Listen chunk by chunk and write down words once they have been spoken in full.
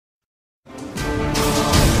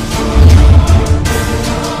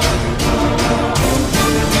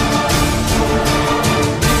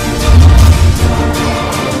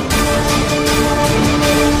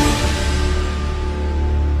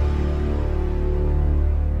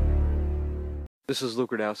This is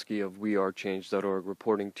Rudkowski of wearechange.org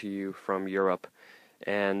reporting to you from Europe,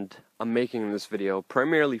 and I'm making this video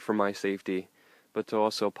primarily for my safety, but to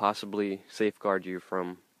also possibly safeguard you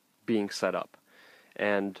from being set up.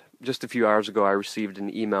 And just a few hours ago I received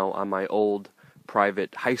an email on my old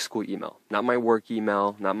private high school email. Not my work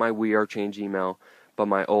email, not my wearechange email, but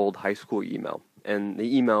my old high school email. And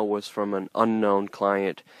the email was from an unknown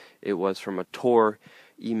client. It was from a Tor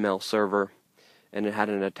email server, and it had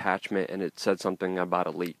an attachment, and it said something about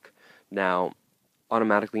a leak. Now,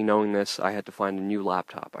 automatically knowing this, I had to find a new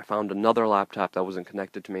laptop. I found another laptop that wasn't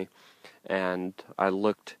connected to me, and I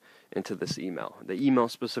looked into this email. The email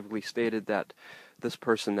specifically stated that this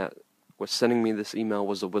person that was sending me this email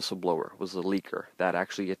was a whistleblower, was a leaker, that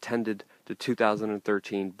actually attended the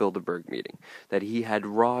 2013 Bilderberg meeting, that he had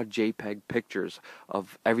raw JPEG pictures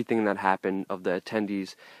of everything that happened, of the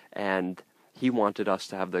attendees, and he wanted us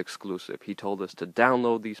to have the exclusive. He told us to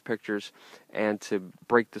download these pictures and to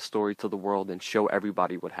break the story to the world and show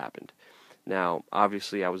everybody what happened. Now,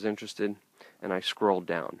 obviously I was interested, and I scrolled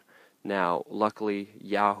down. Now, luckily,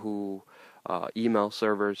 Yahoo email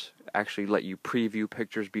servers actually let you preview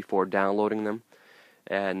pictures before downloading them,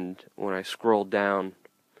 and when I scrolled down,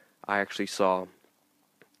 I actually saw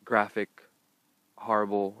graphic,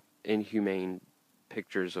 horrible, inhumane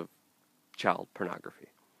pictures of child pornography.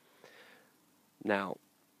 Now,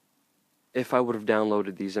 if I would have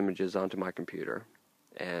downloaded these images onto my computer,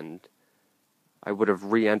 and I would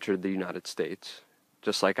have re-entered the United States,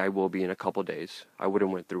 just like I will be in a couple days, I would have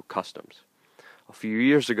went through customs. A few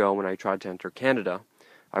years ago, when I tried to enter Canada,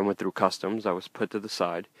 I went through customs, I was put to the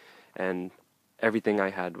side, and everything I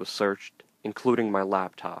had was searched, including my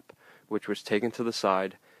laptop, which was taken to the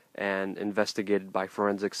side and investigated by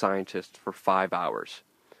forensic scientists for 5 hours.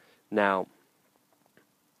 Now,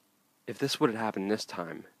 if this would have happened this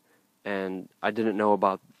time, and I didn't know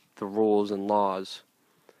about the rules and laws,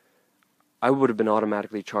 I would have been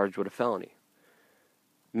automatically charged with a felony.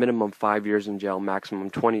 Minimum 5 years in jail, maximum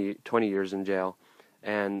 20 years in jail,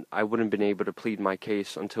 and I wouldn't have been able to plead my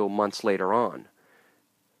case until months later on.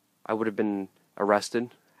 I would have been arrested,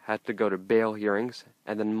 had to go to bail hearings,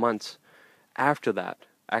 and then months after that,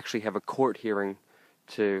 actually have a court hearing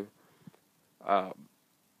to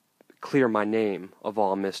clear my name of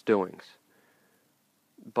all misdoings.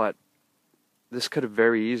 But this could have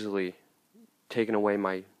very easily taken away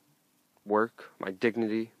my work, my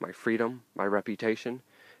dignity, my freedom, my reputation,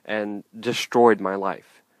 and destroyed my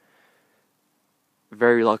life.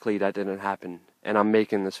 Very luckily that didn't happen, and I'm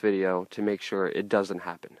making this video to make sure it doesn't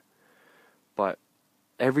happen. But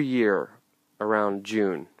every year around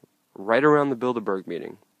June, right around the Bilderberg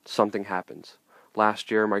meeting, something happens.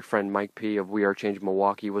 Last year, my friend Mike P. of We Are Change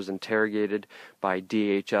Milwaukee was interrogated by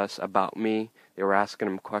DHS about me. They were asking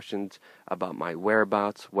him questions about my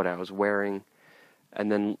whereabouts, what I was wearing.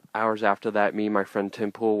 And then hours after that, me and my friend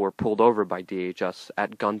Tim Poole were pulled over by DHS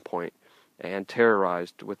at gunpoint and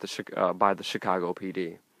terrorized with by the Chicago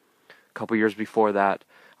PD. A couple years before that,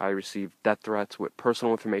 I received death threats with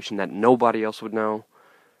personal information that nobody else would know.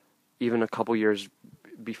 Even a couple years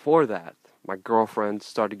before that, my girlfriend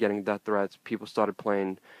started getting death threats. People started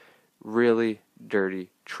playing really dirty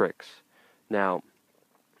tricks. Now,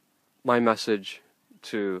 my message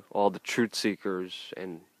to all the truth seekers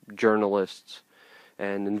and journalists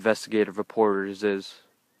and investigative reporters is,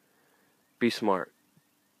 be smart,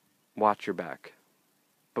 watch your back,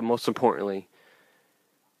 but most importantly,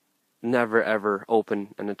 never ever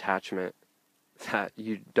open an attachment that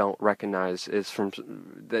you don't recognize is from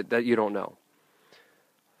that you don't know.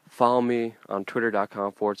 Follow me on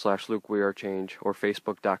twitter.com/LukeWeareChange or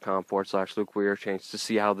facebook.com/LukeWeareChange to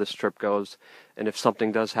see how this trip goes, and if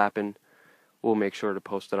something does happen, we'll make sure to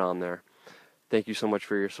post it on there. Thank you so much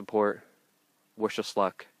for your support. Wish us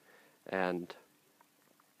luck, and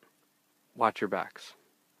watch your backs.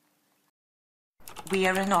 We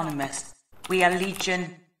are anonymous. We are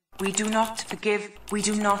legion. We do not forgive. We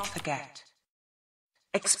do not forget.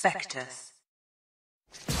 Expect us.